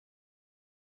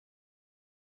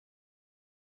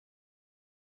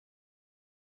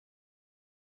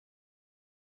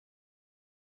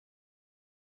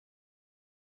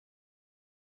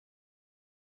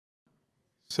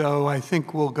So I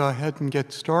think we'll go ahead and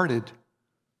get started.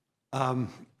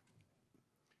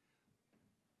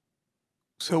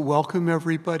 So welcome,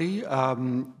 everybody.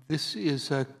 This is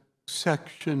a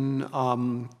section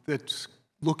that's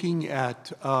looking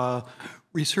at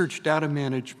research data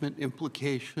management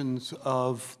implications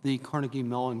of the Carnegie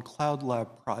Mellon Cloud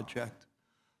Lab project.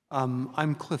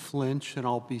 I'm Cliff Lynch, and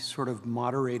I'll be sort of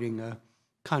moderating a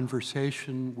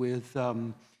conversation with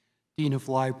Dean of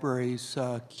Libraries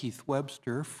Keith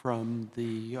Webster from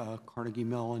the Carnegie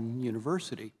Mellon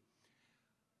University.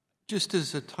 Just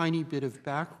as a tiny bit of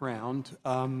background,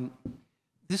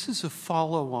 this is a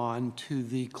follow-on to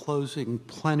the closing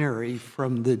plenary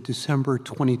from the December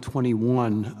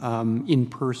 2021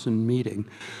 in-person meeting.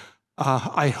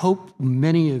 I hope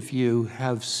many of you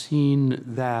have seen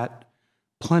that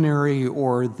plenary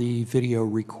or the video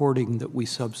recording that we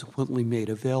subsequently made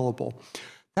available.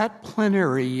 That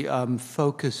plenary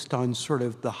focused on sort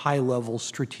of the high-level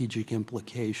strategic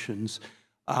implications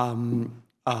of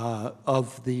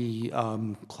the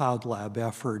Cloud Lab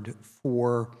effort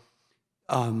for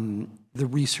the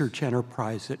research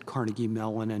enterprise at Carnegie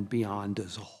Mellon and beyond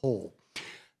as a whole.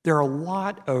 There are a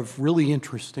lot of really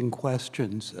interesting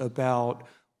questions about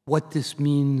what this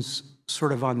means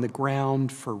sort of on the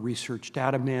ground for research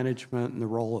data management and the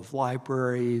role of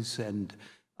libraries and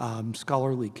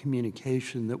scholarly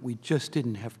communication that we just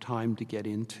didn't have time to get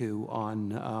into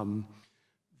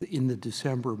in the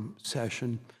December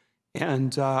session.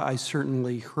 And I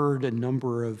certainly heard a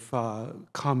number of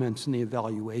comments in the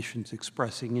evaluations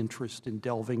expressing interest in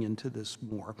delving into this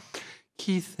more.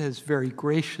 Keith has very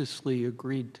graciously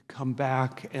agreed to come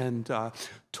back and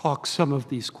talk some of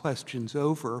these questions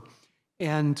over.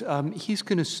 And he's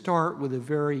going to start with a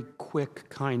very quick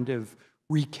kind of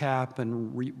recap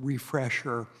and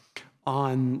refresher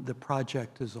on the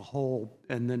project as a whole,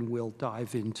 and then we'll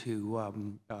dive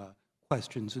into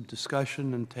questions and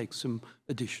discussion and take some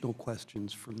additional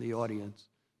questions from the audience.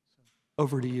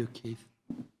 Over to you, Keith.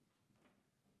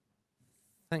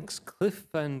 Thanks, Cliff,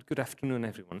 and good afternoon,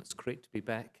 everyone. It's great to be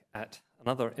back at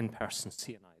another in-person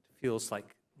CNI. It feels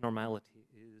like normality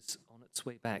is on its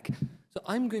way back. So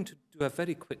I'm going to do a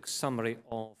very quick summary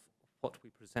of what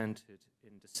we presented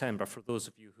in December. For those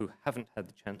of you who haven't had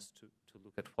the chance to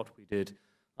look at what we did,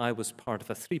 I was part of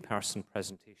a three-person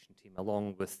presentation team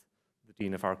along with the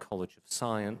Dean of our College of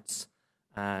Science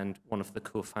and one of the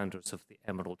co-founders of the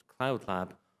Emerald Cloud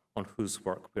Lab, on whose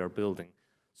work we are building.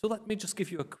 So let me just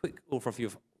give you a quick overview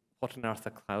of what on earth a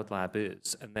Cloud Lab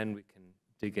is, and then we can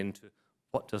dig into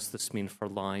what does this mean for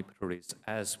libraries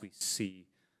as we see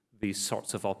these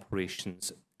sorts of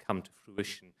operations come to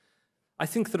fruition. I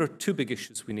think there are two big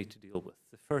issues we need to deal with.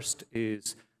 The first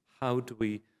is, how do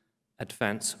we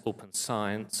advance open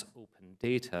science, open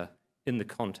data in the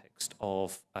context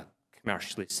of a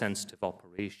commercially sensitive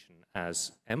operation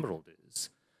as Emerald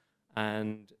is?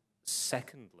 And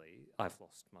secondly, I've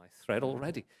lost my thread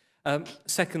already.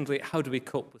 Secondly, how do we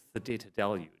cope with the data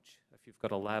deluge? If you've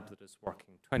got a lab that is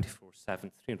working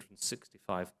 24/7,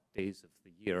 365 days of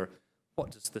the year, what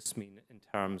does this mean in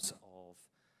terms of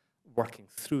working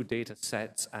through data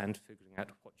sets and figuring out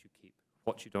what you keep,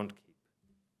 what you don't keep?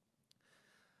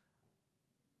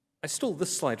 I stole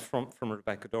this slide from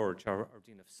Rebecca Dorridge, our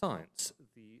Dean of Science,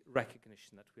 the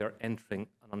recognition that we are entering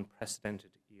an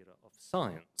unprecedented era of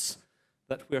science,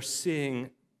 that we are seeing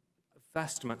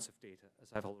vast amounts of data, as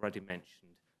I've already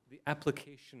mentioned. The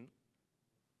application...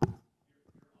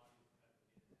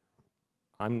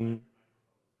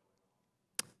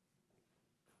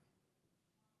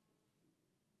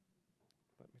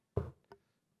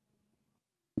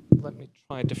 Let me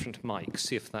try a different mic,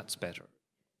 see if that's better.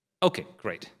 Okay,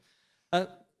 great.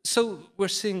 So we're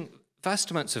seeing vast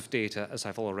amounts of data, as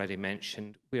I've already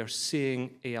mentioned. We are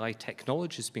seeing AI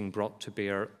technologies being brought to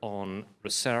bear on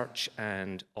research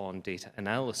and on data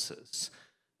analysis.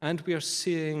 And we are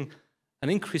seeing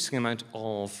an increasing amount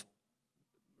of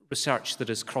research that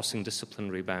is crossing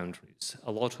disciplinary boundaries.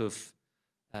 A lot of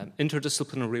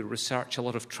interdisciplinary research, a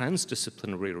lot of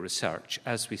transdisciplinary research,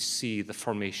 as we see the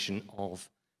formation of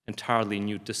entirely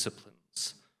new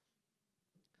disciplines.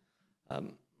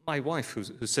 My wife,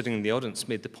 who's sitting in the audience,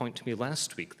 made the point to me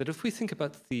last week that if we think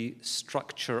about the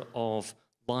structure of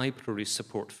library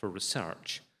support for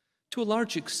research, to a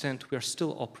large extent, we are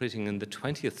still operating in the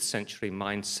 20th century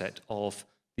mindset of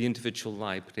the individual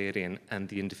librarian and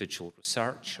the individual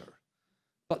researcher.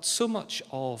 But so much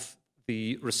of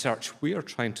the research we are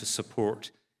trying to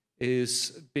support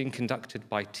is being conducted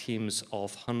by teams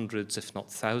of hundreds, if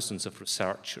not thousands, of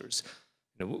researchers.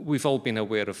 You know, we've all been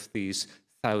aware of these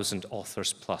 1,000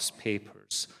 authors plus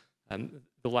papers.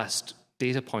 The last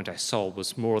data point I saw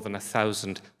was more than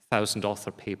 1,000 1,000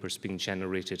 author papers being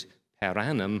generated per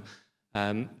annum,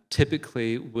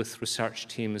 typically with research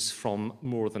teams from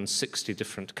more than 60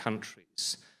 different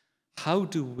countries. How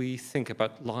do we think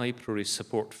about library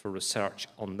support for research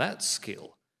on that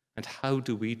scale? And how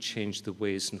do we change the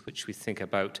ways in which we think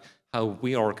about how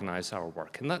we organize our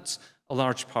work? And that's a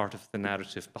large part of the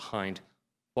narrative behind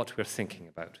what we're thinking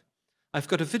about. I've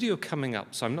got a video coming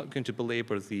up, so I'm not going to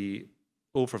belabor the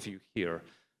overview here,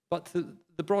 but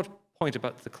the broad point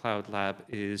about the Cloud Lab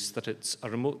is that it's a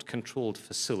remote-controlled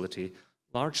facility,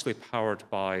 largely powered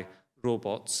by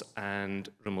robots and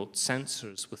remote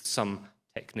sensors with some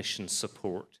technician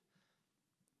support.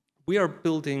 We are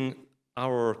building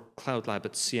our Cloud Lab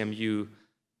at CMU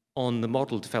on the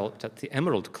model developed at the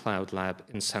Emerald Cloud Lab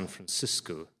in San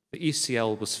Francisco. The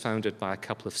ECL was founded by a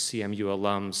couple of CMU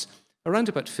alums around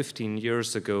about 15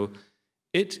 years ago.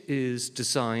 It is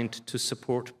designed to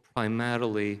support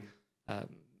primarily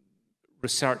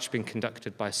research being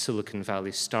conducted by Silicon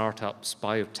Valley startups,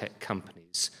 biotech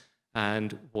companies,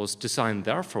 and was designed,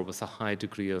 therefore, with a high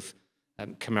degree of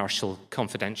commercial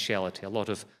confidentiality, a lot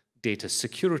of data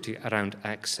security around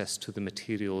access to the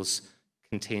materials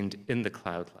contained in the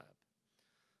Cloud Lab.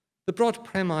 The broad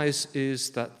premise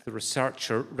is that the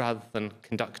researcher, rather than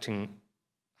conducting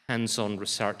hands-on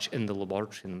research in the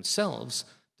laboratory themselves,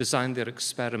 design their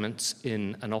experiments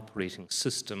in an operating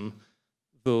system.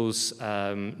 Those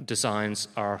designs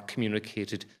are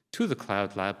communicated to the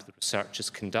Cloud Lab, the research is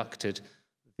conducted,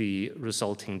 the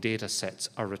resulting data sets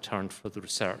are returned for the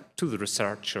to the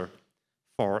researcher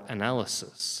for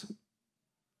analysis.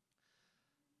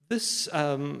 This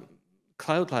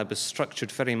Cloud Lab is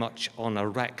structured very much on a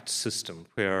racked system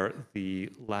where the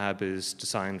lab is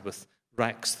designed with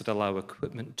racks that allow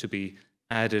equipment to be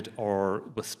added or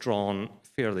withdrawn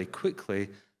fairly quickly,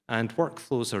 and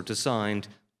workflows are designed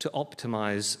to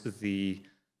optimize the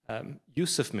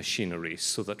use of machinery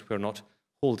so that we're not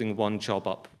holding one job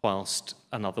up whilst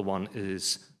another one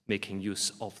is making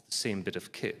use of the same bit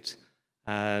of kit.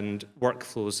 And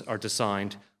workflows are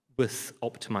designed with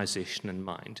optimization in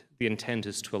mind. The intent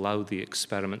is to allow the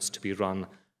experiments to be run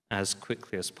as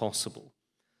quickly as possible.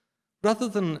 Rather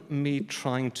than me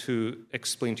trying to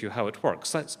explain to you how it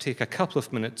works, let's take a couple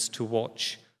of minutes to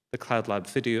watch the Cloud Lab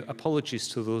video. Apologies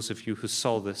to those of you who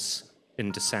saw this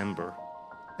in December.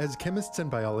 As chemists and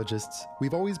biologists,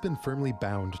 we've always been firmly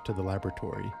bound to the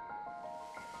laboratory.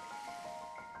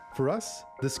 For us,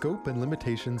 the scope and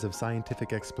limitations of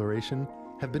scientific exploration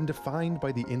have been defined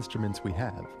by the instruments we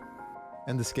have,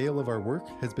 and the scale of our work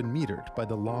has been metered by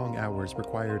the long hours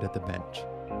required at the bench.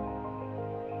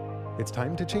 It's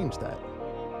time to change that.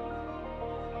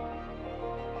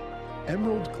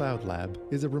 Emerald Cloud Lab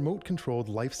is a remote-controlled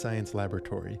life science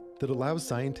laboratory that allows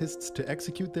scientists to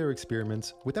execute their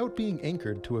experiments without being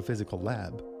anchored to a physical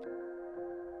lab.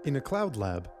 In a cloud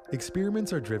lab,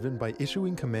 experiments are driven by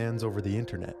issuing commands over the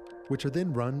internet, which are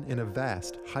then run in a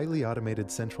vast, highly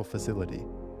automated central facility.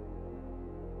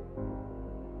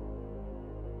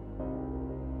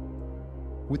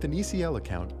 With an ECL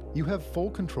account, you have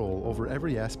full control over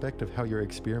every aspect of how your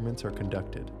experiments are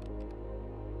conducted.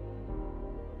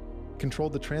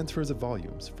 Control the transfers of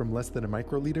volumes from less than a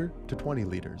microliter to 20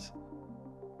 liters,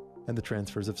 and the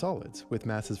transfers of solids with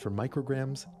masses from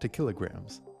micrograms to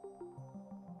kilograms.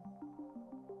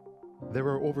 There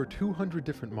are over 200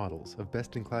 different models of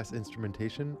best-in-class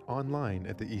instrumentation online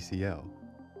at the ECL.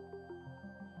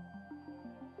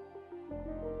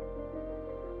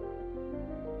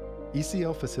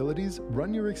 ECL facilities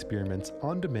run your experiments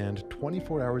on demand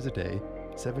 24 hours a day,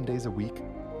 7 days a week,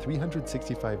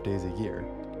 365 days a year,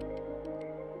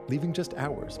 leaving just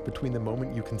hours between the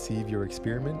moment you conceive your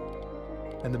experiment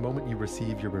and the moment you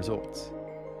receive your results.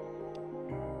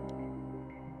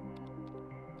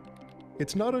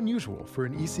 It's not unusual for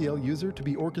an ECL user to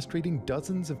be orchestrating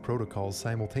dozens of protocols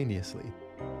simultaneously,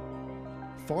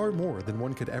 far more than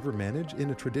one could ever manage in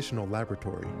a traditional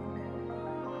laboratory.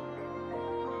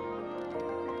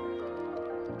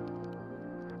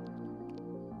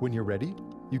 When you're ready,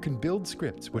 you can build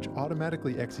scripts which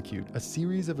automatically execute a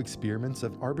series of experiments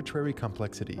of arbitrary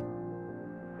complexity,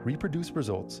 reproduce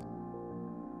results,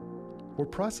 or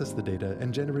process the data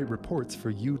and generate reports for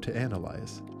you to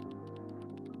analyze.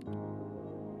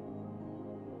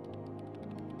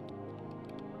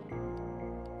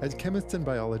 As chemists and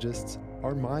biologists,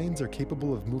 our minds are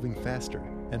capable of moving faster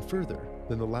and further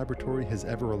than the laboratory has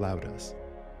ever allowed us.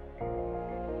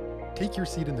 Take your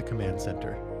seat in the command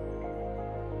center.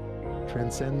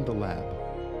 Transcend the lab.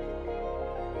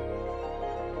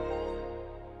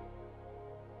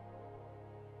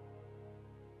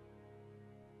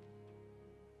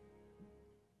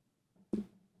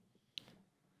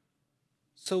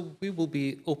 So we will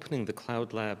be opening the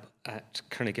Cloud Lab at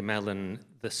Carnegie Mellon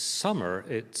this summer.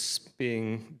 It's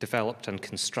being developed and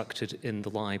constructed in the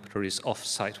library's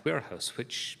off-site warehouse,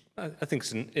 which I think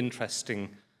is an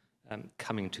interesting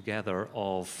coming together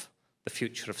of the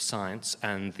future of science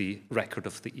and the record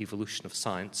of the evolution of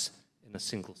science in a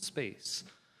single space.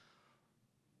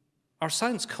 Our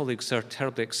science colleagues are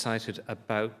terribly excited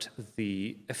about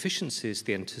the efficiencies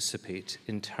they anticipate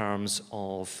in terms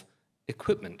of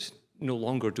equipment. No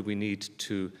longer do we need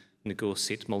to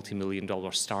negotiate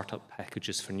multi-million-dollar startup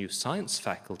packages for new science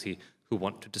faculty who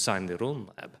want to design their own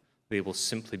lab. They will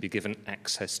simply be given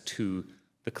access to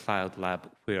the Cloud Lab,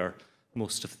 where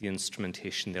most of the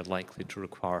instrumentation they're likely to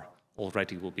require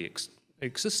already will be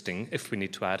existing. If we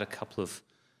need to add a couple of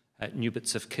new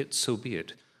bits of kit, so be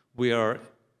it. We are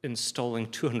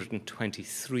installing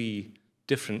 223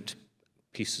 different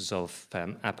pieces of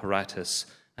apparatus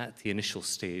at the initial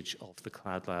stage of the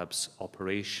Cloud Lab's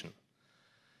operation.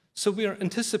 So we are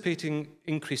anticipating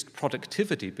increased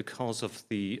productivity because of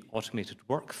the automated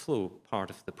workflow part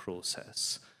of the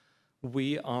process.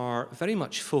 We are very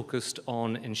much focused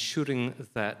on ensuring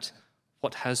that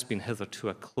what has been hitherto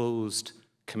a closed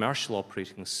commercial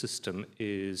operating system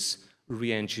is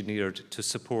re-engineered to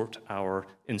support our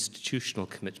institutional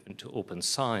commitment to open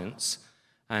science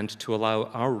and to allow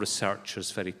our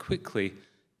researchers very quickly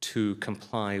to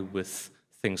comply with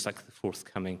things like the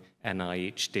forthcoming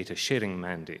NIH data sharing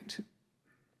mandate.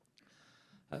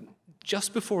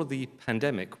 Just before the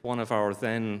pandemic, one of our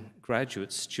then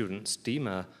graduate students,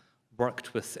 Dima,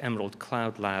 worked with Emerald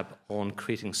Cloud Lab on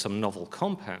creating some novel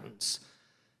compounds.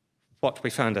 What we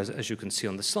found, as you can see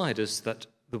on the slide, is that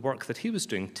the work that he was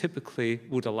doing typically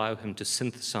would allow him to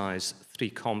synthesize 3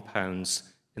 compounds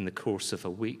in the course of a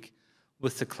week.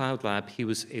 With the Cloud Lab, he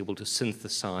was able to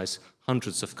synthesize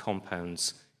hundreds of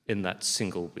compounds in that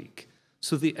single week.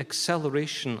 So the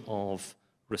acceleration of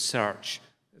research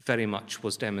very much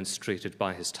was demonstrated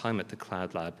by his time at the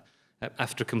Cloud Lab.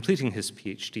 After completing his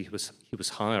PhD, he was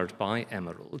hired by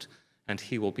Emerald, and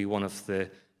he will be one of the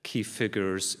key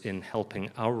figures in helping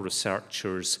our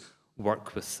researchers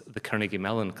work with the Carnegie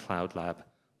Mellon Cloud Lab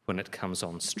when it comes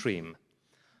on stream.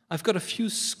 I've got a few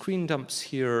screen dumps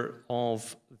here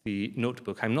of the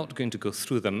notebook. I'm not going to go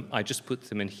through them. I just put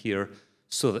them in here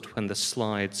so that when the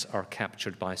slides are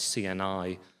captured by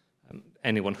CNI,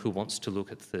 anyone who wants to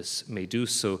look at this may do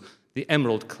so. The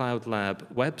Emerald Cloud Lab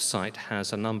website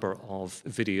has a number of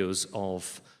videos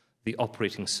of the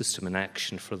operating system in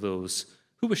action for those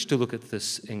who wish to look at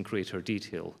this in greater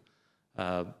detail.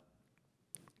 As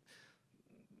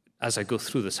I go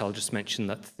through this, I'll just mention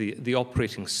that the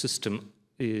operating system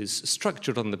is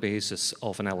structured on the basis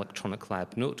of an electronic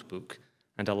lab notebook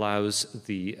and allows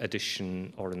the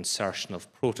addition or insertion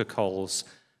of protocols,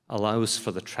 allows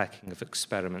for the tracking of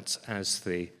experiments as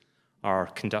they are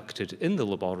conducted in the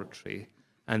laboratory,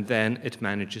 and then it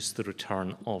manages the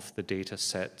return of the data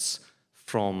sets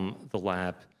from the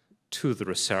lab to the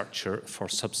researcher for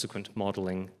subsequent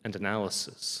modeling and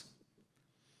analysis.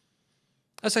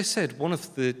 As I said, one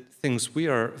of the things we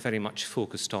are very much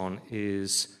focused on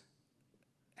is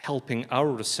helping our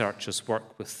researchers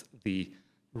work with the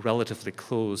relatively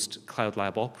closed Cloud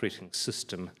Lab operating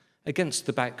system against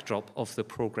the backdrop of the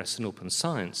progress in open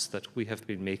science that we have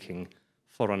been making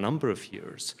for a number of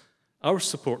years. Our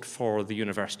support for the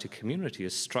university community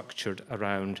is structured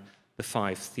around the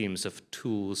 5 themes of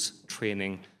tools,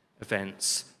 training,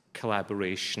 events,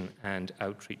 collaboration, and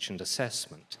outreach and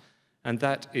assessment. And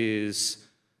that is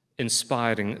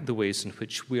inspiring the ways in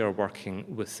which we are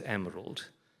working with Emerald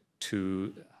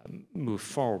to move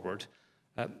forward.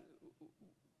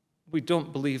 We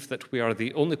don't believe that we are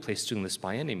the only place doing this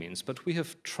by any means, but we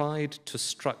have tried to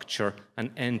structure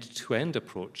an end-to-end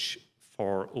approach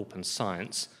for open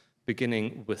science,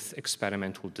 beginning with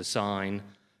experimental design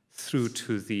through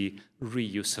to the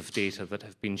reuse of data that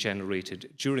have been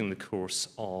generated during the course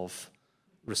of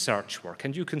research work.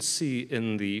 And you can see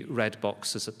in the red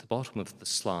boxes at the bottom of the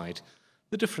slide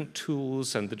the different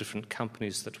tools and the different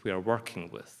companies that we are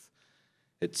working with.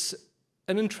 It's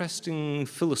an interesting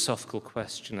philosophical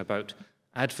question about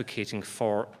advocating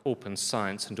for open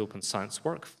science and open science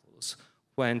workflows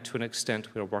when, to an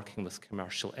extent, we are working with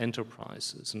commercial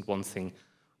enterprises. And one thing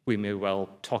we may well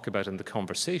talk about in the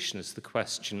conversation is the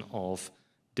question of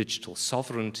digital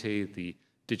sovereignty, the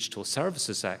Digital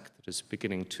Services Act that is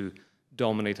beginning to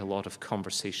dominate a lot of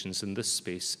conversations in this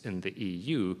space in the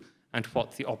EU, and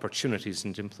what the opportunities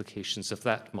and implications of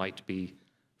that might be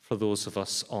for those of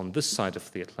us on this side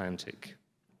of the Atlantic.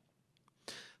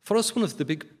 For us, one of the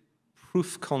big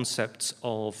proof concepts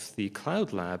of the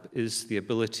Cloud Lab is the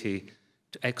ability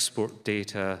to export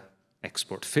data,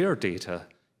 export fair data,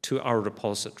 to our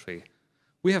repository.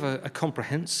 We have a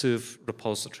comprehensive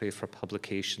repository for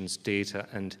publications, data,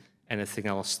 and anything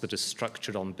else that is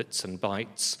structured on bits and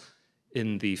bytes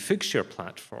in the Figshare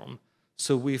platform.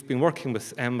 So we've been working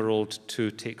with Emerald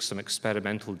to take some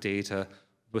experimental data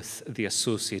with the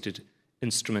associated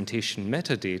instrumentation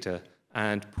metadata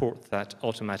and port that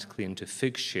automatically into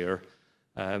Figshare.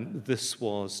 This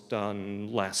was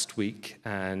done last week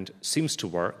and seems to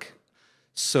work.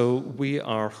 So we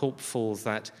are hopeful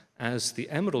that as the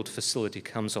Emerald facility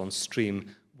comes on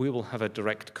stream, we will have a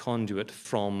direct conduit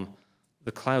from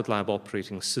the Cloud Lab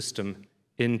operating system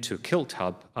into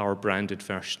KiltHub, our branded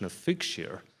version of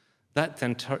Figshare. That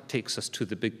then takes us to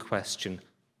the big question,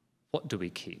 what do we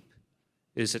keep?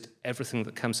 Is it everything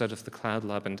that comes out of the Cloud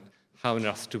Lab, and how on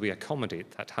earth do we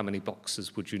accommodate that? How many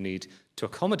boxes would you need to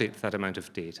accommodate that amount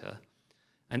of data?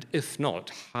 And if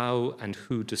not, how and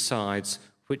who decides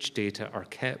which data are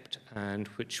kept and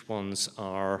which ones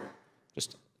are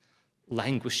just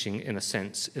languishing, in a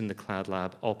sense, in the Cloud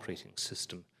Lab operating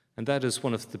system? And that is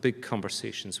one of the big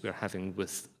conversations we're having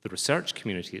with the research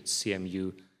community at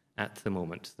CMU at the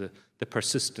moment, the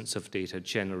persistence of data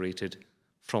generated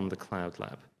from the Cloud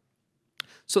Lab.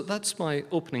 So that's my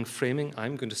opening framing.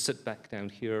 I'm going to sit back down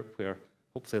here where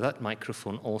hopefully that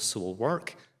microphone also will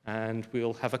work, and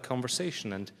we'll have a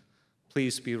conversation. And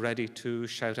please be ready to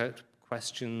shout out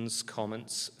questions,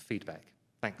 comments, feedback.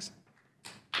 Thanks.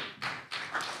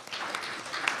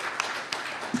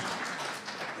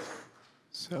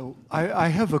 So I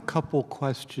have a couple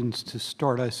questions to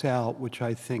start us out, which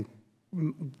I think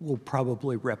will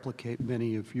probably replicate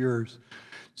many of yours.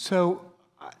 So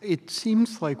it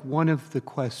seems like one of the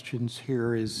questions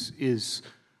here is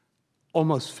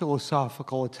almost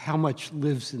philosophical. It's how much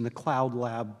lives in the Cloud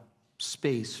Lab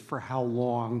space for how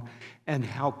long, and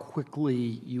how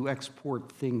quickly you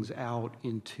export things out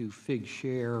into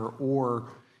Figshare or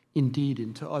indeed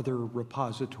into other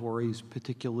repositories,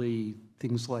 particularly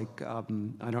things like, I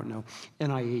don't know,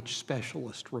 NIH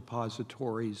specialist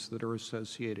repositories that are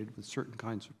associated with certain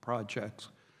kinds of projects.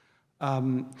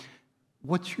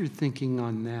 What's your thinking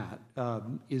on that?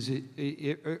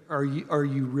 Are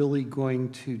you really going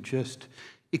to just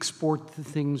export the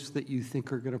things that you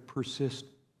think are going to persist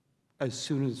as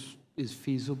soon as is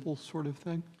feasible, sort of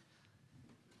thing?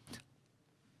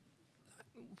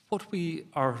 What we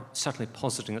are certainly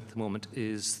positing at the moment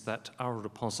is that our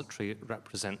repository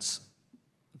represents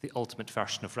the ultimate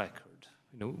version of record.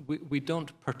 You know, we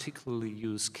don't particularly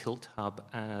use KiltHub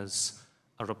as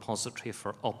a repository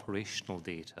for operational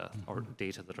data or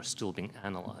data that are still being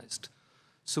analyzed.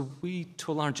 So we,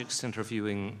 to a large extent, are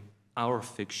viewing our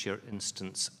Figshare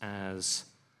instance as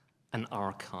an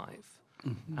archive.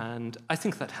 And I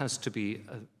think that has to be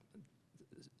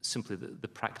simply the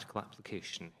practical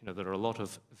application. You know, there are a lot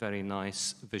of very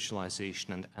nice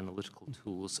visualization and analytical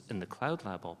tools in the Cloud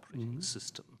Lab operating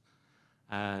system.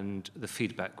 And the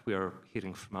feedback we are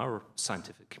hearing from our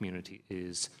scientific community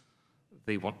is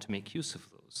they want to make use of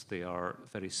those. They are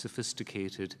very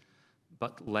sophisticated,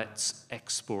 but let's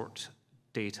export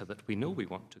data that we know we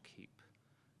want to keep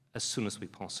as soon as we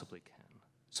possibly can.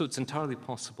 So it's entirely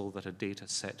possible that a data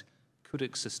set could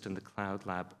exist in the Cloud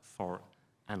Lab for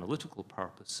analytical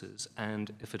purposes,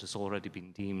 and if it has already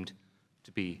been deemed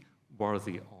to be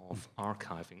worthy of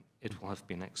archiving, it will have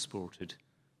been exported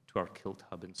to our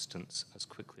KiltHub instance as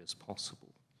quickly as possible.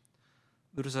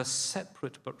 There is a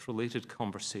separate but related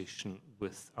conversation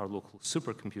with our local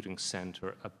supercomputing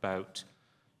center about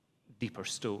deeper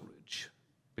storage,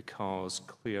 because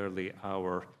clearly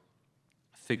our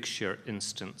Figshare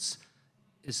instance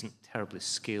isn't terribly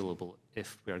scalable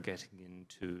if we are getting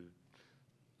into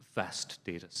vast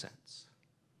data sets.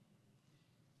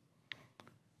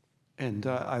 And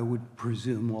I would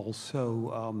presume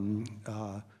also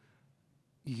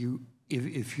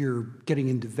if you're getting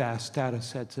into vast data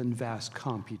sets and vast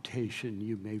computation,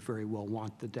 you may very well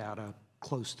want the data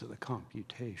close to the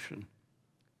computation.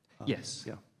 Yes.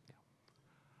 Yeah.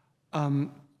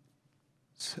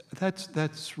 So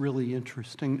that's really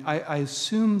interesting. I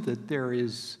assume that there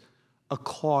is a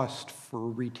cost for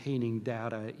retaining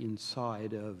data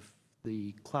inside of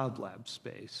the Cloud Lab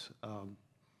space.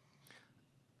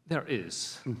 There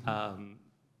is.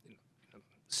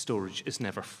 Storage is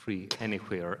never free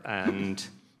anywhere, and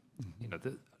you know,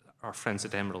 our friends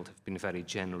at Emerald have been very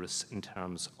generous in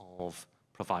terms of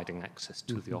providing access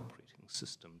to the operating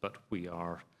system, but we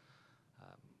are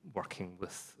working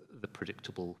with the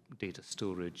predictable data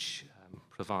storage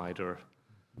provider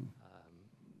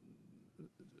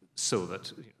so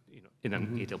that, you know, in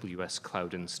an AWS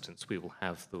cloud instance, we will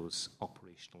have those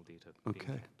operational data being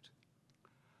kept.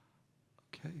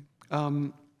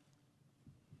 Okay.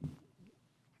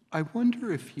 I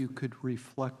wonder if you could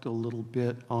reflect a little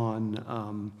bit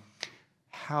on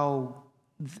how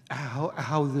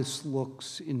this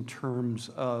looks in terms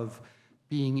of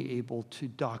being able to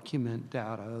document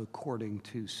data according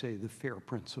to, say, the FAIR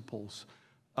principles.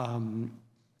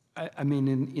 I mean,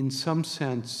 in some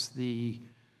sense, the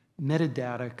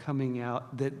metadata coming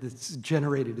out that's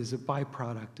generated as a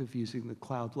byproduct of using the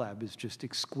Cloud Lab is just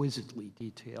exquisitely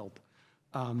detailed,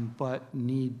 but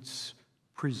needs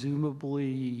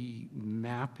presumably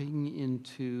mapping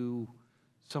into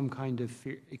some kind of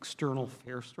external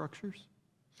FAIR structures?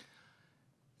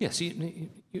 Yes,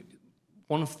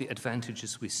 one of the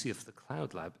advantages we see of the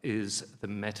Cloud Lab is the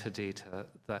metadata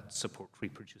that support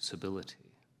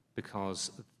reproducibility, because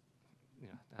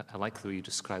I like the way you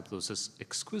describe those as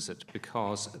exquisite,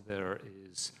 because there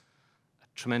is a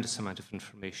tremendous amount of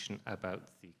information about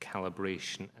the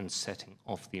calibration and setting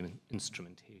of the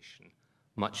instrumentation,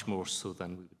 much more so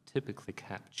than we would typically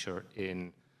capture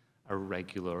in a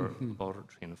regular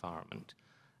laboratory environment.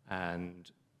 And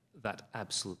that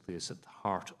absolutely is at the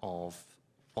heart of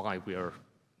why we are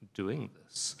doing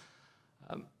this.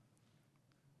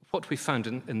 What we found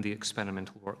in the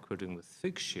experimental work we're doing with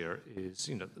Figshare is,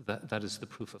 that is the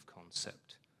proof of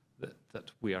concept,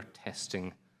 that we are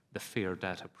testing the FAIR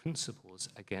data principles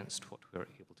against what we're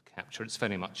able to capture. It's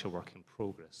very much a work in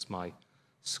progress. My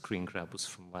screen grab was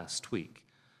from last week.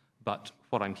 But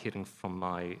what I'm hearing from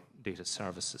my data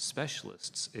services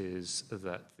specialists is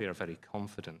that they are very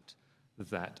confident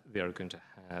that they are going to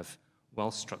have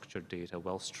well-structured data,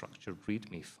 well-structured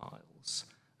README files,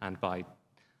 and by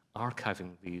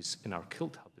archiving these in our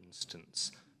KiltHub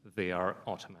instance, they are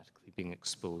automatically being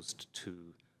exposed to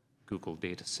Google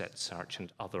dataset search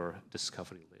and other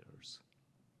discovery layers.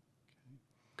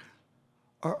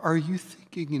 Are you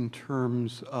thinking in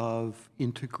terms of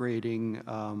integrating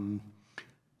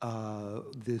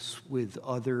this with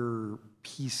other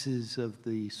pieces of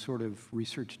the sort of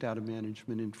research data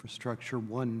management infrastructure?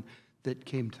 One that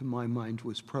came to my mind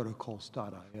was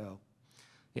protocols.io.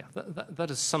 Yeah,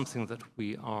 that is something that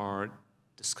we are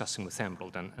discussing with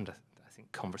Emerald, and I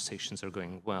think conversations are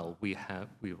going well. We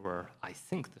were, I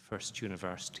think, the first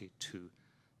university to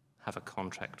have a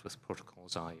contract with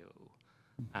protocols.io,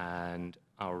 and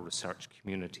our research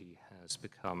community has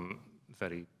become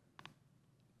very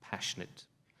passionate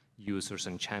users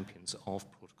and champions of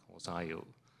protocols.io.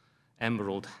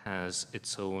 Emerald has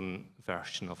its own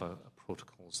version of a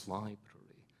protocols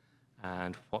library,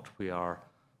 and what we are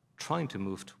trying to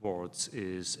move towards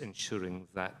is ensuring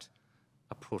that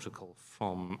a protocol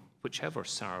from whichever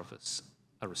service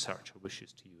a researcher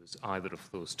wishes to use, either of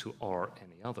those two or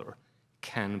any other,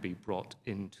 can be brought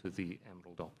into the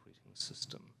Emerald operating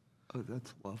system. Oh,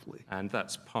 that's lovely. And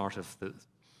that's part of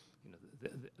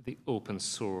the open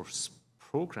source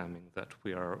programming that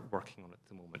we are working on at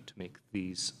the moment to make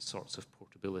these sorts of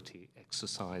portability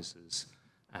exercises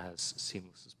as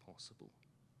seamless as possible.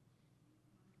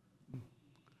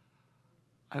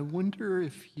 I wonder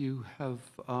if you have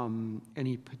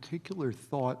any particular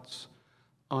thoughts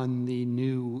on the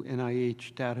new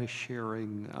NIH data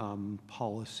sharing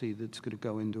policy that's going to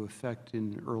go into effect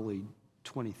in early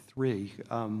 23,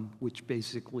 which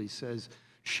basically says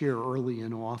share early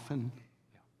and often.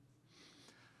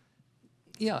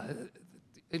 Yeah,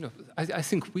 I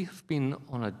think we have been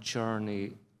on a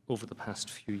journey over the past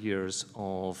few years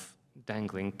of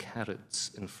dangling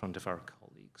carrots in front of our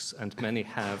colleagues, and many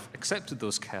have accepted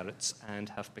those carrots and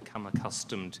have become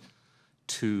accustomed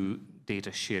to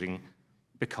data sharing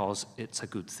because it's a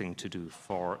good thing to do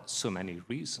for so many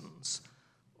reasons.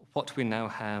 What we now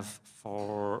have,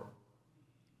 for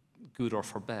good or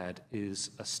for bad, is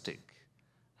a stick.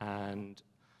 And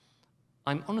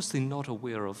I'm honestly not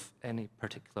aware of any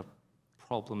particular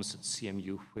problems at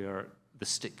CMU where the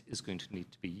stick is going to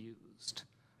need to be used.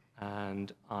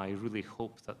 And I really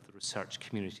hope that the research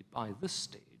community, by this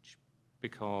stage,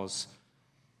 because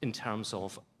in terms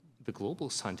of the global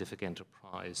scientific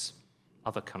enterprise,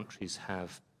 other countries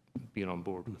have been on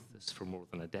board with this for more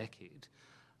than a decade,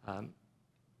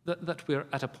 that we're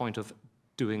at a point of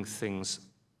doing things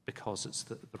because it's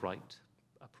the right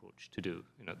approach to do.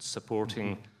 It's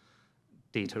supporting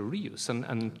data reuse.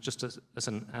 And just as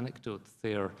an anecdote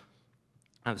there,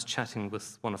 I was chatting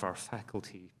with one of our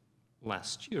faculty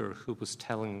last year who was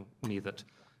telling me that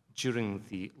during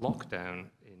the lockdown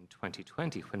in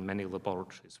 2020, when many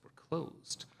laboratories were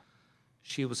closed,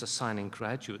 she was assigning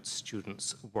graduate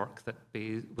students work that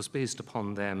was based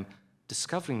upon them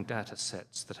discovering data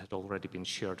sets that had already been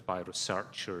shared by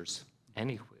researchers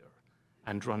anywhere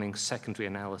and running secondary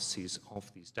analyses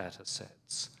of these data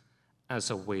sets as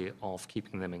a way of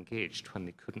keeping them engaged when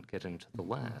they couldn't get into the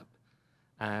lab.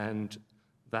 And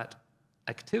that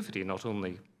activity not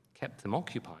only kept them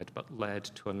occupied, but led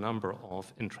to a number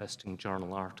of interesting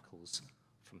journal articles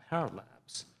from her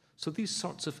labs. So these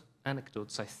sorts of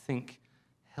anecdotes, I think,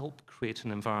 help create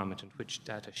an environment in which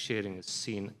data sharing is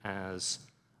seen as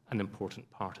an important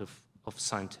part of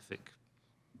scientific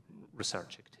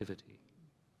research activity.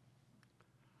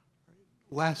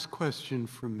 Last question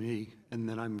from me, and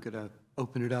then I'm going to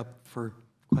open it up for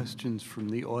questions from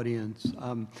the audience.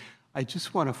 I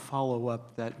just want to follow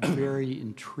up that very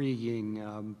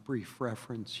intriguing brief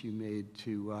reference you made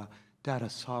to data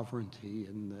sovereignty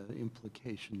and the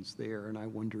implications there, and I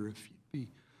wonder if you'd be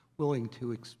willing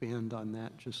to expand on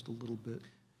that just a little bit.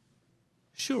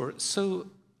 Sure. So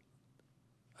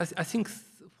I think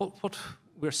what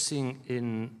we're seeing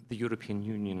in the European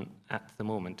Union at the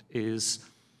moment is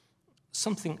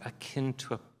something akin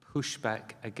to a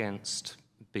pushback against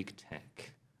big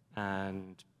tech.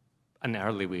 And an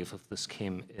early wave of this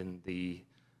came in the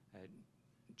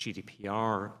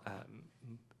GDPR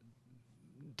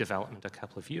development a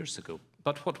couple of years ago.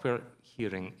 But what we're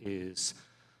hearing is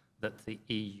that the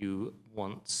EU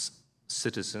wants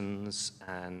citizens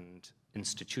and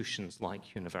institutions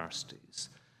like universities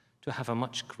to have a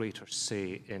much greater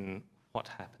say in what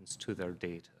happens to their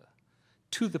data,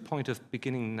 to the point of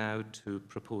beginning now to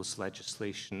propose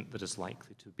legislation that is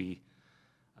likely to be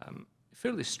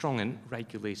fairly strong in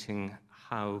regulating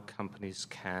how companies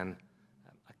can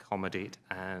accommodate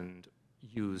and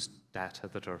use data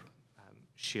that are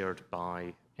shared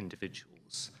by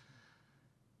individuals.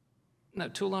 Now,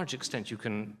 to a large extent, you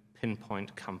can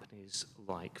pinpoint companies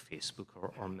like Facebook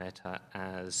or Meta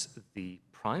as the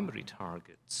primary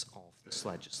targets of this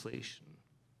legislation.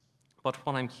 But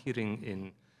what I'm hearing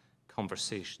in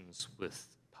conversations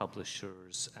with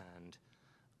publishers and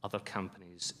other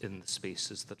companies in the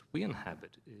spaces that we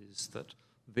inhabit is that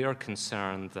they're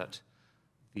concerned that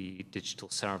the Digital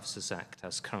Services Act,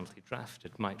 as currently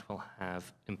drafted, might well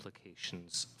have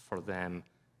implications for them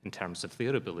in terms of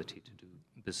their ability to do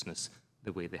business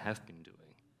the way they have been doing.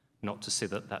 Not to say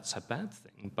that that's a bad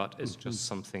thing, but it's just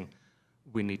something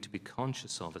we need to be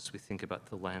conscious of as we think about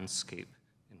the landscape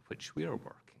in which we are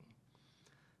working.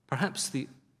 Perhaps the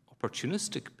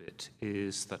opportunistic bit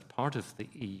is that part of the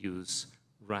EU's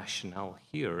rationale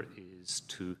here is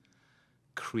to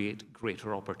create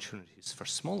greater opportunities for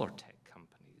smaller tech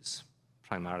companies,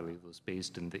 primarily those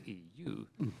based in the EU,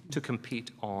 to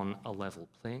compete on a level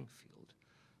playing field.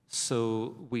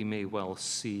 So we may well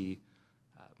see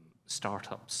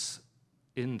startups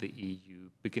in the EU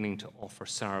beginning to offer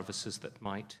services that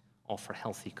might offer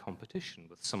healthy competition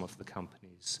with some of the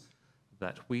companies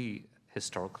that we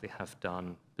historically have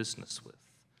done business with.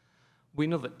 We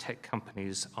know that tech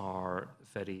companies are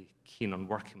very keen on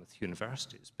working with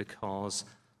universities because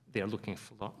they are looking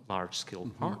for large-scale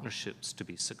partnerships to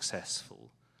be successful.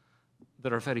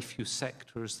 There are very few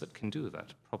sectors that can do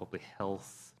that, probably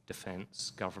health,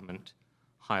 defense, government,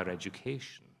 higher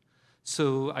education.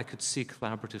 So I could see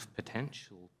collaborative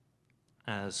potential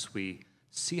as we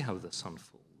see how this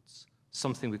unfolds,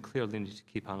 something we clearly need to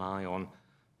keep an eye on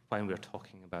when we're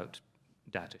talking about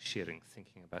data sharing,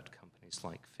 thinking about companies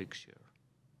like Figshare.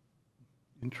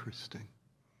 Interesting.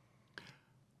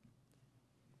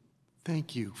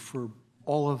 Thank you for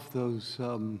all of those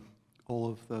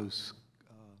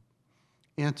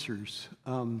answers.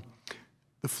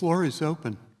 The floor is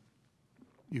open.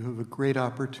 You have a great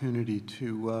opportunity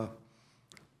to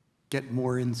get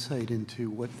more insight into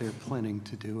what they're planning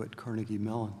to do at Carnegie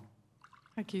Mellon.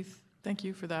 Hi, Keith. Thank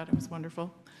you for that. It was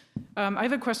wonderful. I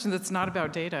have a question that's not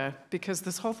about data, because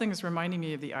this whole thing is reminding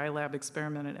me of the iLab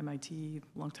experiment at MIT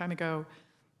a long time ago,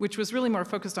 which was really more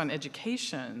focused on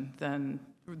education than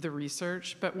the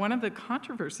research. But one of the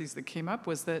controversies that came up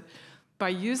was that by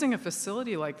using a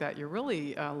facility like that, you're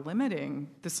really limiting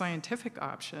the scientific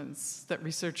options that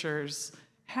researchers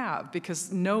have,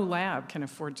 because no lab can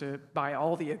afford to buy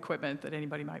all the equipment that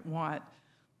anybody might want,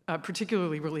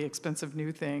 particularly really expensive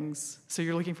new things. So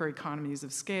you're looking for economies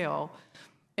of scale.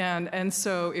 And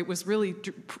so it was really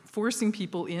forcing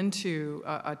people into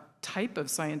a type of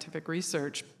scientific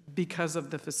research because of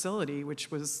the facility, which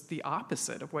was the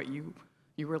opposite of what you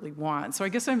really want. So I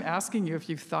guess I'm asking you if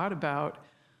you've thought about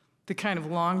the kind of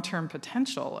long-term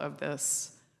potential of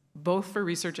this, both for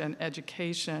research and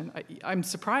education. I'm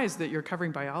surprised that you're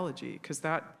covering biology, because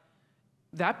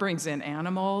that brings in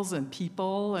animals and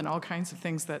people and all kinds of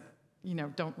things that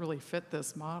don't really fit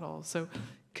this model. So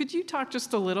could you talk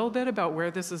just a little bit about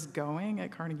where this is going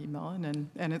at Carnegie Mellon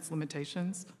and its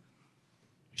limitations?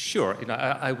 Sure.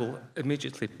 I will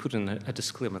immediately put in a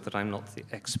disclaimer that I'm not the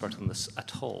expert on this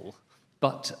at all.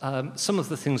 But some of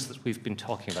the things that we've been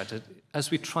talking about,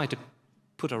 as we try to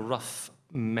put a rough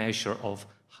measure of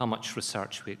how much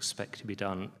research we expect to be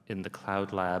done in the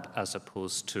cloud lab as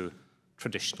opposed to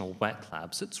traditional wet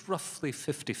labs. It's roughly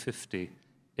 50-50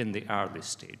 in the early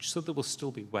stage. So there will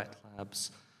still be wet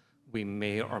labs. We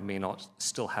may or may not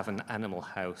still have an animal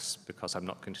house, because I'm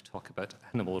not going to talk about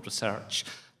animal research.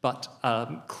 But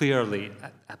clearly,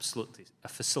 absolutely, a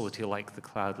facility like the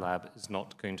Cloud Lab is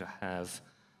not going to have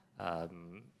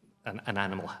an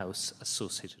animal house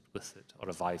associated with it, or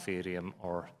a vivarium,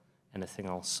 or anything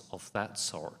else of that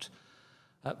sort.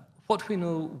 What we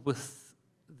know with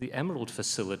the Emerald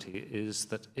facility is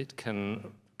that it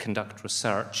can conduct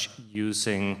research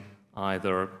using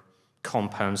either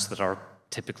compounds that are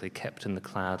typically kept in the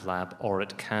Cloud Lab, or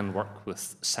it can work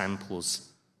with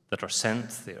samples that are sent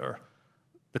there.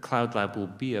 The Cloud Lab will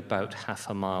be about half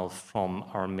a mile from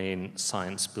our main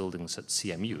science buildings at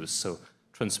CMU, so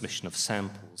transmission of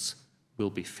samples will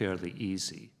be fairly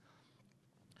easy.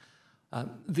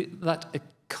 That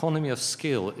economy of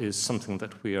scale is something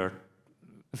that we are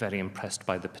very impressed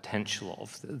by the potential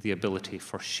of, the ability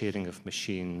for sharing of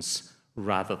machines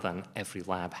rather than every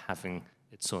lab having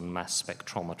its own mass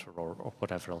spectrometer or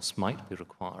whatever else might be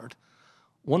required.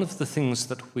 One of the things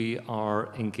that we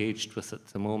are engaged with at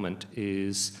the moment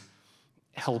is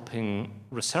helping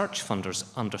research funders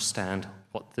understand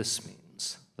what this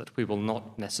means, that we will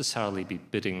not necessarily be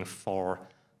bidding for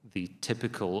the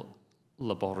typical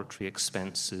laboratory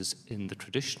expenses in the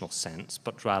traditional sense,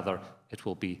 but rather it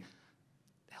will be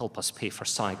help us pay for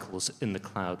cycles in the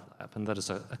Cloud Lab. And that is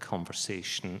a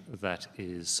conversation that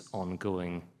is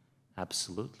ongoing,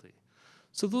 absolutely.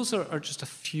 So those are just a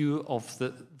few of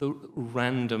the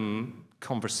random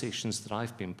conversations that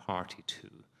I've been party to.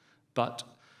 But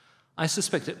I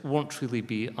suspect it won't really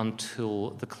be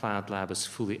until the Cloud Lab is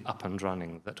fully up and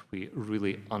running that we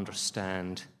really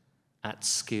understand at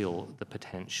scale the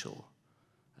potential.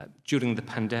 During the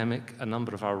pandemic, a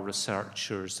number of our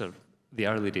researchers, the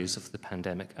early days of the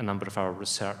pandemic, a number of our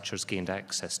researchers gained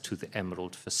access to the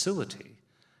Emerald facility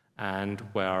and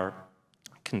were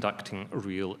conducting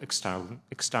real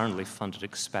externally funded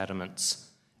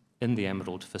experiments in the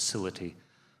Emerald facility,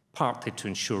 partly to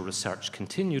ensure research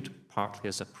continued, partly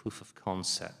as a proof of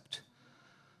concept.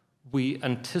 We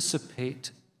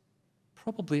anticipate,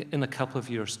 probably in a couple of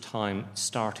years' time,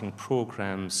 starting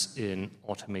programs in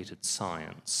automated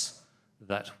science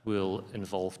that will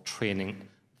involve training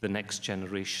the next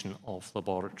generation of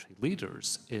laboratory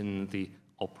leaders in the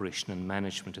operation and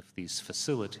management of these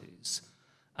facilities.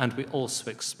 And we also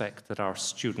expect that our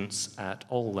students at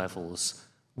all levels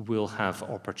will have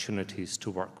opportunities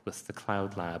to work with the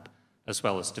Cloud Lab, as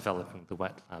well as developing the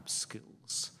wet lab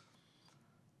skills.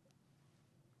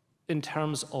 In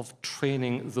terms of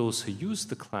training those who use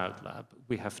the Cloud Lab,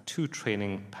 we have two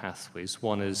training pathways.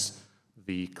 One is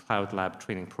the Cloud Lab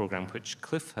training program, which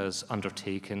Cliff has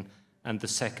undertaken, and the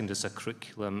second is a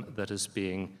curriculum that is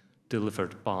being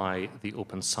delivered by the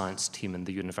Open Science team in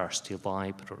the university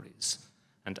libraries.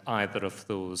 And either of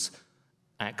those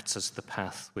acts as the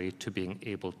pathway to being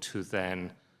able to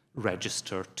then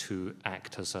register to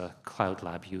act as a Cloud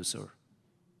Lab user.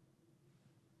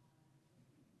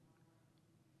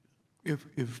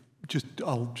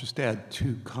 I'll just add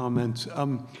two comments.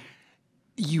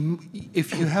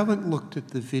 If you haven't looked at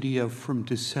the video from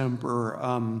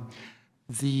December,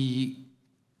 the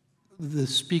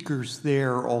speakers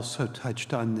there also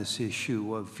touched on this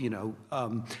issue of,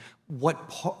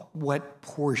 what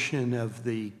portion of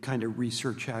the kind of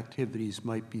research activities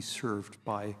might be served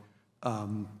by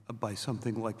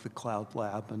something like the Cloud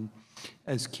Lab. And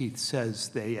as Keith says,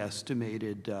 they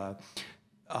estimated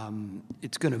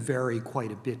it's going to vary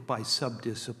quite a bit by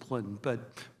subdiscipline, but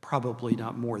probably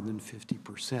not more than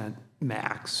 50%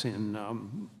 max in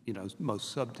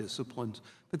most subdisciplines.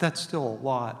 But that's still a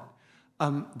lot.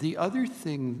 The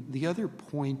other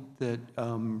point that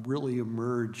really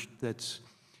emerged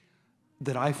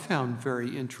that I found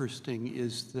very interesting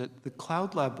is that the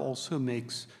Cloud Lab also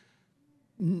makes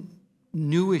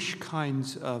newish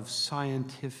kinds of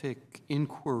scientific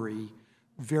inquiry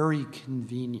very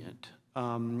convenient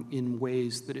in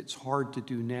ways that it's hard to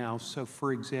do now. So,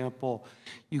 for example,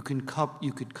 you could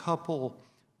couple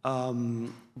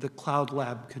the Cloud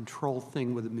Lab control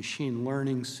thing with a machine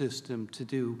learning system to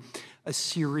do a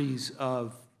series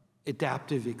of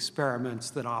adaptive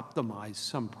experiments that optimize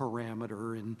some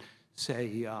parameter in,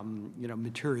 say,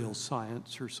 material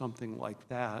science or something like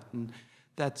that. And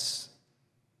that's,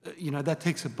 that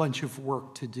takes a bunch of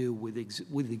work to do with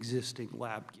existing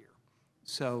lab gear.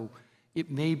 So it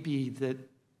may be that,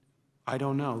 I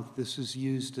don't know, this is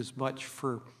used as much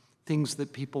for things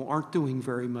that people aren't doing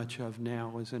very much of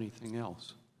now as anything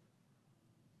else.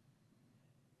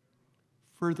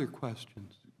 further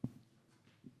questions?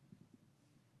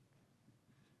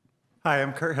 Hi,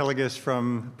 I'm Kurt Hilligus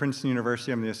from Princeton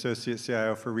University. I'm the Associate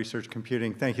CIO for Research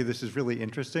Computing. Thank you. This is really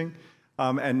interesting.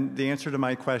 And the answer to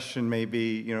my question may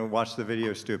be, watch the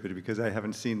video, stupid, because I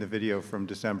haven't seen the video from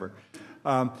December.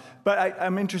 But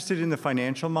I'm interested in the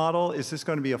financial model. Is this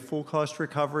going to be a full cost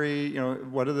recovery?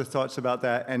 What are the thoughts about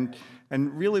that? And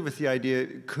really with the idea,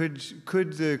 could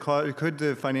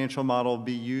the financial model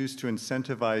be used to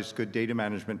incentivize good data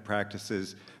management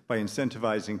practices by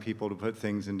incentivizing people to put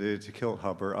things into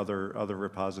GitHub or other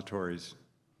repositories?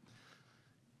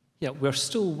 Yeah, we're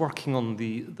still working on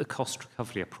the cost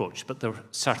recovery approach, but there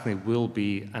certainly will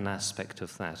be an aspect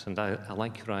of that. And I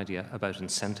like your idea about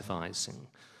incentivizing.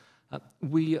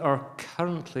 We are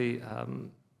currently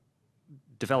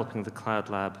developing the Cloud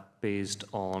Lab based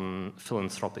on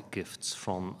philanthropic gifts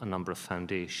from a number of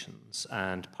foundations.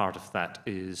 And part of that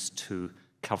is to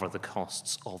cover the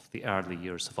costs of the early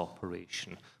years of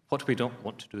operation. What we don't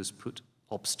want to do is put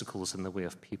obstacles in the way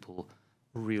of people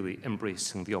really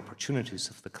embracing the opportunities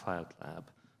of the Cloud Lab.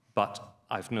 But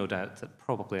I've no doubt that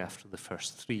probably after the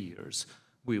first 3 years,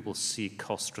 we will see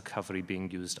cost recovery being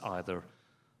used either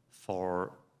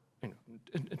for,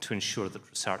 to ensure that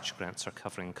research grants are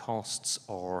covering costs,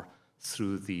 or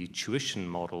through the tuition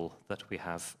model that we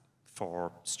have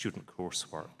for student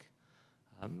coursework.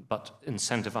 But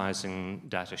incentivizing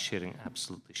data sharing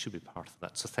absolutely should be part of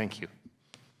that. So thank you.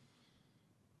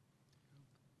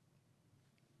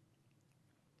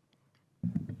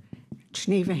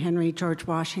 Geneva Henry, George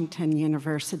Washington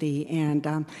University,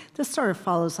 and this sort of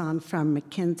follows on from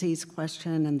Mackenzie's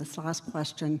question and this last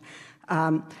question.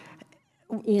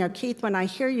 Keith, when I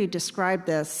hear you describe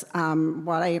this,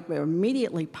 what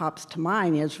immediately pops to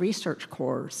mind is research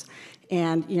cores.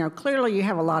 And, clearly you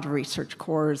have a lot of research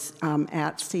cores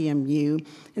at CMU,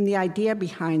 and the idea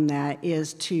behind that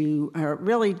is to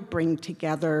really bring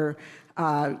together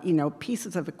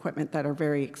pieces of equipment that are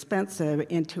very expensive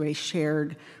into a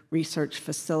shared research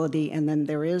facility, and then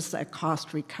there is a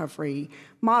cost recovery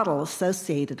model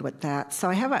associated with that. So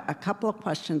I have a couple of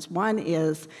questions. One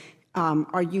is,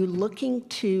 are you looking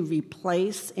to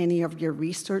replace any of your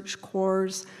research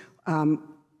cores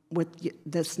with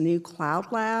this new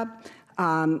Cloud Lab?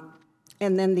 And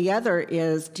then the other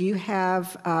is, do you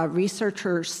have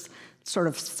researchers sort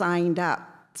of signed up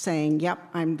saying, yep,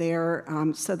 I'm there,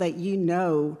 so that you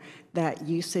know that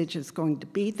usage is going to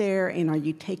be there, and are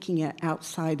you taking it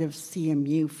outside of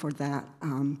CMU for that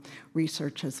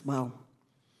research as well?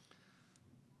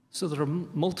 So there are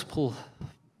multiple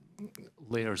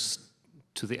layers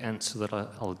to the answer that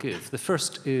I'll give. The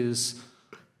first is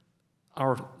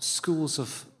our schools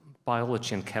of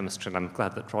biology and chemistry, and I'm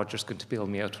glad that Roger's going to bail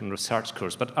me out on research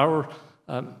course, but our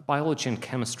biology and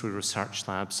chemistry research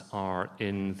labs are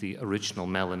in the original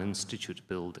Mellon Institute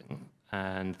building,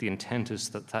 and the intent is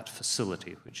that that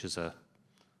facility, which is a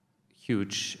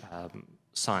huge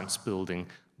science building,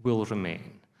 will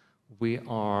remain. We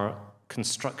are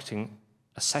constructing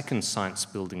a second science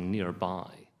building nearby,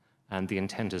 and the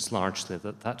intent is largely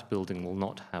that that building will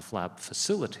not have lab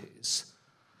facilities.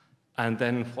 And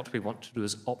then what we want to do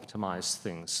is optimize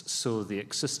things. So the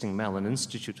existing Mellon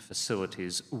Institute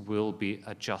facilities will be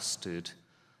adjusted,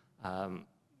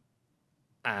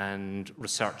 and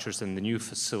researchers in the new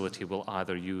facility will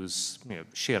either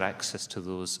share access to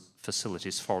those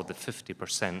facilities for the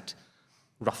 50%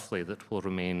 roughly that will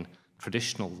remain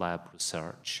traditional lab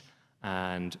research,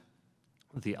 and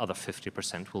the other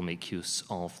 50% will make use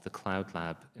of the Cloud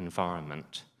Lab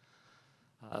environment.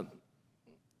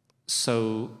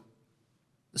 So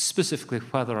specifically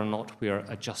whether or not we are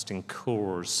adjusting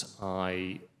cores,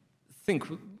 I think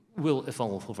will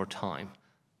evolve over time.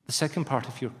 The second part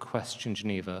of your question,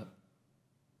 Geneva,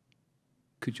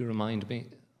 could you remind me?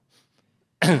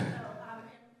 Related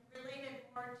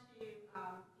more to usage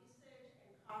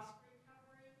and cost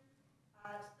recovery.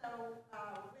 Have you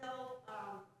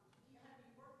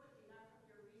worked with enough of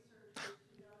your researchers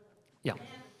to know that Yeah.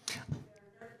 they're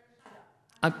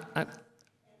and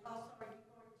also, are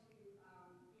you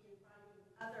going to be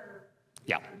inviting other?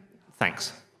 Yeah,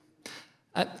 thanks.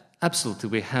 Absolutely.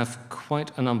 We have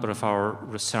quite a number of our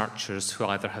researchers who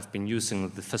either have been using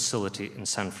the facility in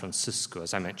San Francisco,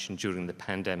 as I mentioned, during the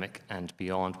pandemic and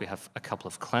beyond. We have a couple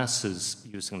of classes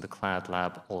using the Cloud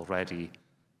Lab already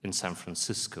in San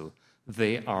Francisco.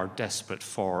 They are desperate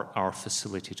for our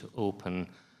facility to open.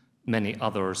 Many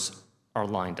others are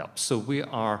lined up. So we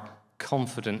are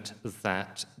confident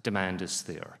that demand is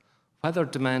there. Whether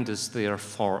demand is there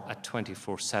for a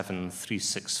 24/7,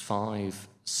 365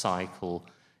 cycle,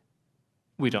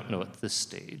 we don't know at this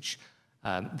stage.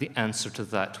 The answer to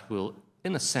that will,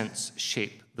 in a sense,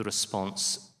 shape the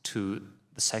response to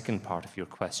the second part of your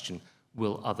question,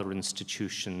 will other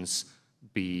institutions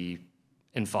be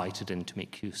invited in to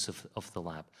make use of the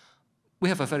lab? We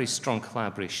have a very strong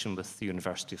collaboration with the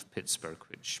University of Pittsburgh,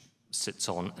 which sits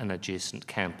on an adjacent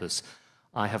campus.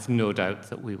 I have no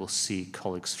doubt that we will see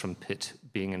colleagues from Pitt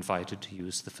being invited to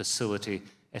use the facility.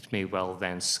 It may well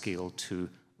then scale to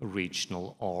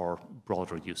regional or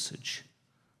broader usage.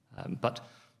 But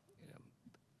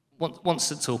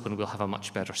once it's open, we'll have a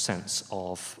much better sense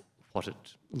of what it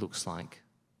looks like.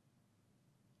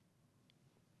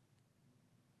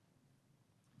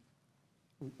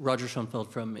 Roger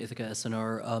Schoenfeld from Ithaca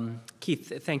SNR.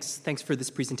 Keith, thanks for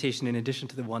this presentation. In addition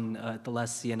to the one at the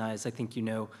last CNIs, I think you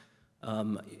know,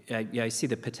 I see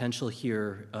the potential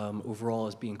here overall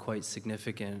as being quite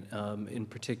significant. In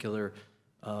particular,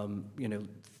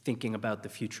 thinking about the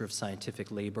future of scientific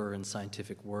labor and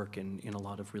scientific work in a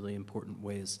lot of really important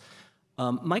ways.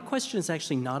 My question is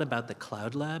actually not about the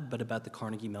Cloud Lab, but about the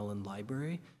Carnegie Mellon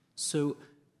Library. So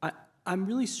I'm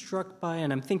really struck by,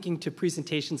 and I'm thinking to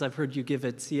presentations I've heard you give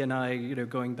at CNI,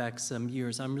 going back some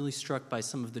years, I'm really struck by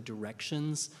some of the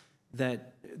directions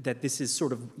that this is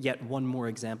sort of yet one more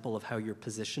example of how you're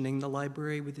positioning the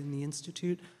library within the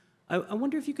Institute. I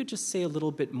wonder if you could just say a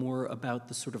little bit more about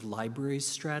the sort of library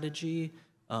strategy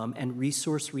and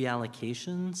resource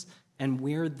reallocations and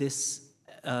where this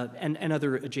and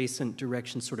other adjacent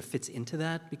directions sort of fits into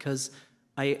that, because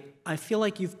I feel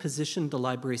like you've positioned the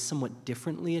library somewhat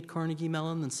differently at Carnegie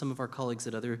Mellon than some of our colleagues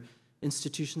at other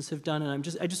institutions have done,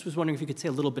 and I just was wondering if you could say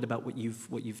a little bit about what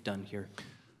you've done here.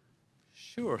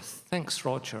 Sure, thanks,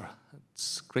 Roger.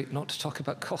 It's great not to talk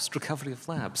about cost recovery of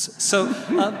labs. So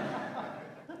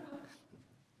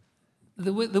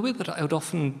the way that I would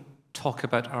often talk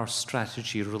about our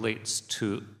strategy relates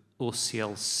to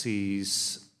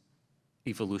OCLC's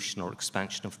evolution or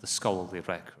expansion of the scholarly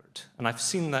record. And I've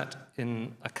seen that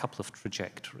in a couple of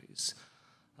trajectories.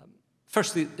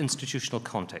 Firstly, institutional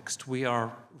context. We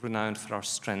are renowned for our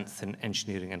strength in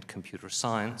engineering and computer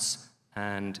science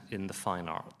and in the fine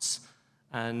arts.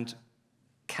 And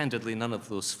candidly, none of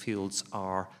those fields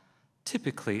are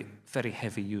typically very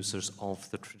heavy users of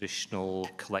the traditional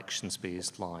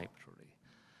collections-based library.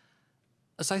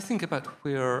 As I think about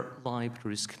where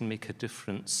libraries can make a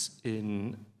difference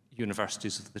in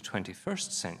universities of the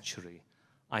 21st century,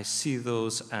 I see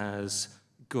those as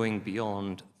going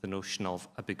beyond the notion of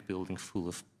a big building full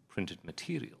of printed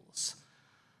materials.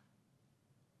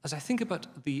 As I think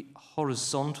about the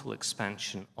horizontal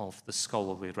expansion of the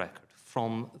scholarly record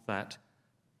from that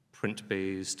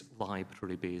print-based,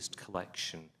 library-based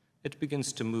collection, it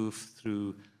begins to move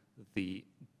through the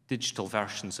digital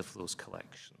versions of those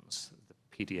collections,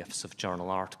 the PDFs of journal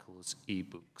articles,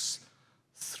 e-books,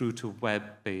 through to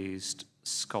web-based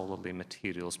scholarly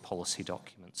materials, policy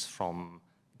documents from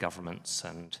governments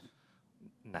and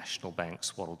national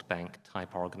banks, World Bank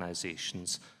type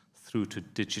organizations, through to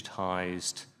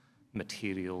digitized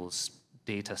materials,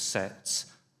 data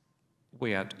sets,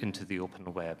 way out into the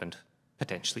open web and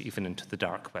potentially even into the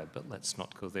dark web, but let's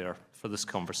not go there for this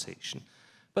conversation.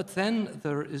 But then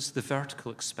there is the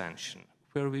vertical expansion,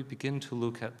 where we begin to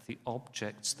look at the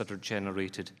objects that are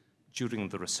generated during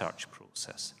the research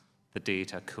process, the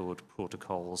data, code,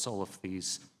 protocols, all of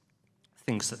these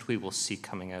things that we will see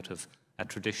coming out of a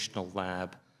traditional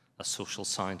lab, a social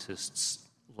scientist's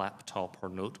laptop or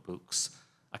notebooks,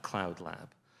 a cloud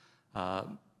lab.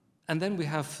 And then we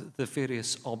have the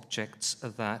various objects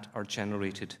that are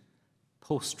generated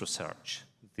post-research,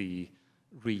 the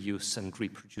reuse and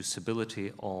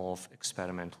reproducibility of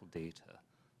experimental data,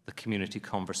 the community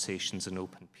conversations and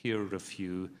open peer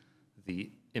review, the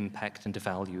impact and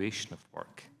evaluation of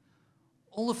work.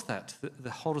 All of that,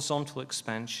 the horizontal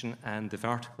expansion and the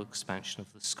vertical expansion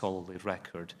of the scholarly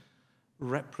record,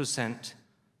 represent,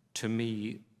 to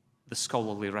me, the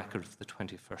scholarly record of the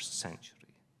 21st century.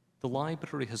 The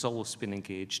library has always been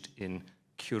engaged in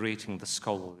curating the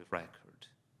scholarly record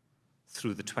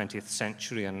through the 20th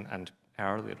century and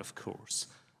earlier, of course.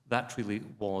 That really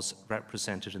was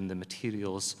represented in the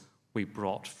materials we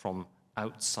brought from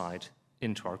outside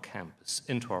into our campus,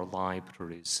 into our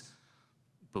libraries,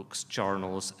 books,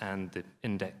 journals, and the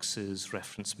indexes,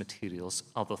 reference materials,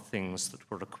 other things that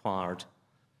were required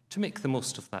to make the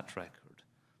most of that record.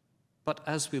 But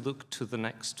as we look to the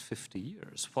next 50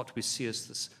 years, what we see is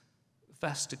this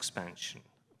vast expansion,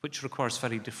 which requires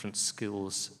very different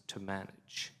skills to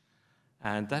manage.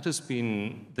 And that has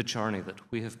been the journey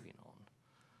that we have been on.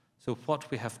 So what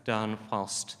we have done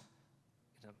whilst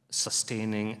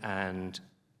sustaining and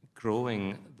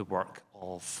growing the work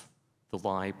of the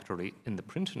library in the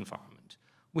print environment,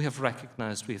 we have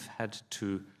recognized we've had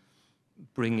to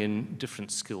bring in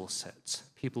different skill sets,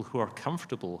 people who are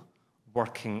comfortable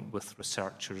working with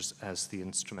researchers as the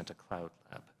instrument a cloud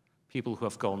lab, people who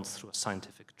have gone through a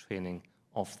scientific training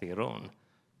of their own,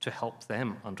 to help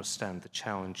them understand the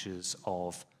challenges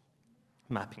of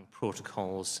mapping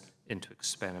protocols into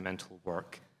experimental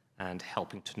work and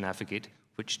helping to navigate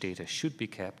which data should be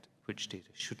kept, which data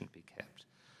shouldn't be kept.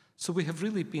 So we have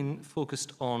really been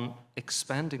focused on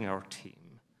expanding our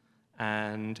team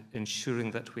and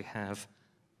ensuring that we have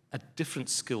a different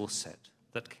skill set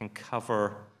that can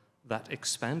cover that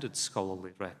expanded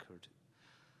scholarly record.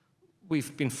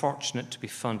 We've been fortunate to be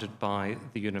funded by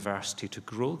the university to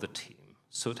grow the team,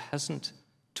 so it hasn't,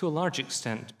 to a large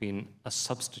extent, been a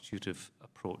substitutive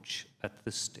approach at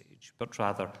this stage, but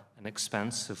rather an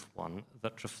expansive one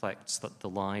that reflects that the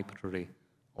library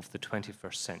of the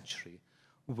 21st century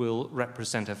will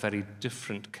represent a very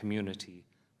different community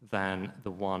than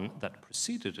the one that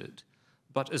preceded it,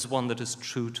 but is one that is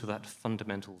true to that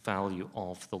fundamental value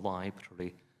of the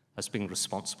library as being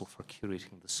responsible for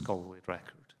curating the scholarly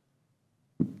record.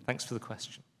 Thanks for the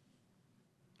question.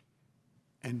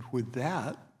 And with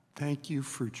that, thank you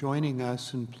for joining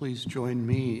us, and please join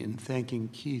me in thanking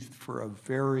Keith for a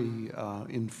very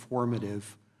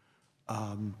informative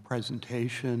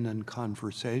presentation and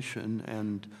conversation,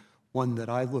 and one that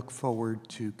I look forward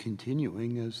to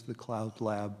continuing as the Cloud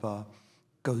Lab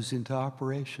goes into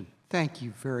operation. Thank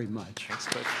you very much. Thanks,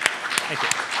 Cliff. Thank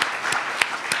you.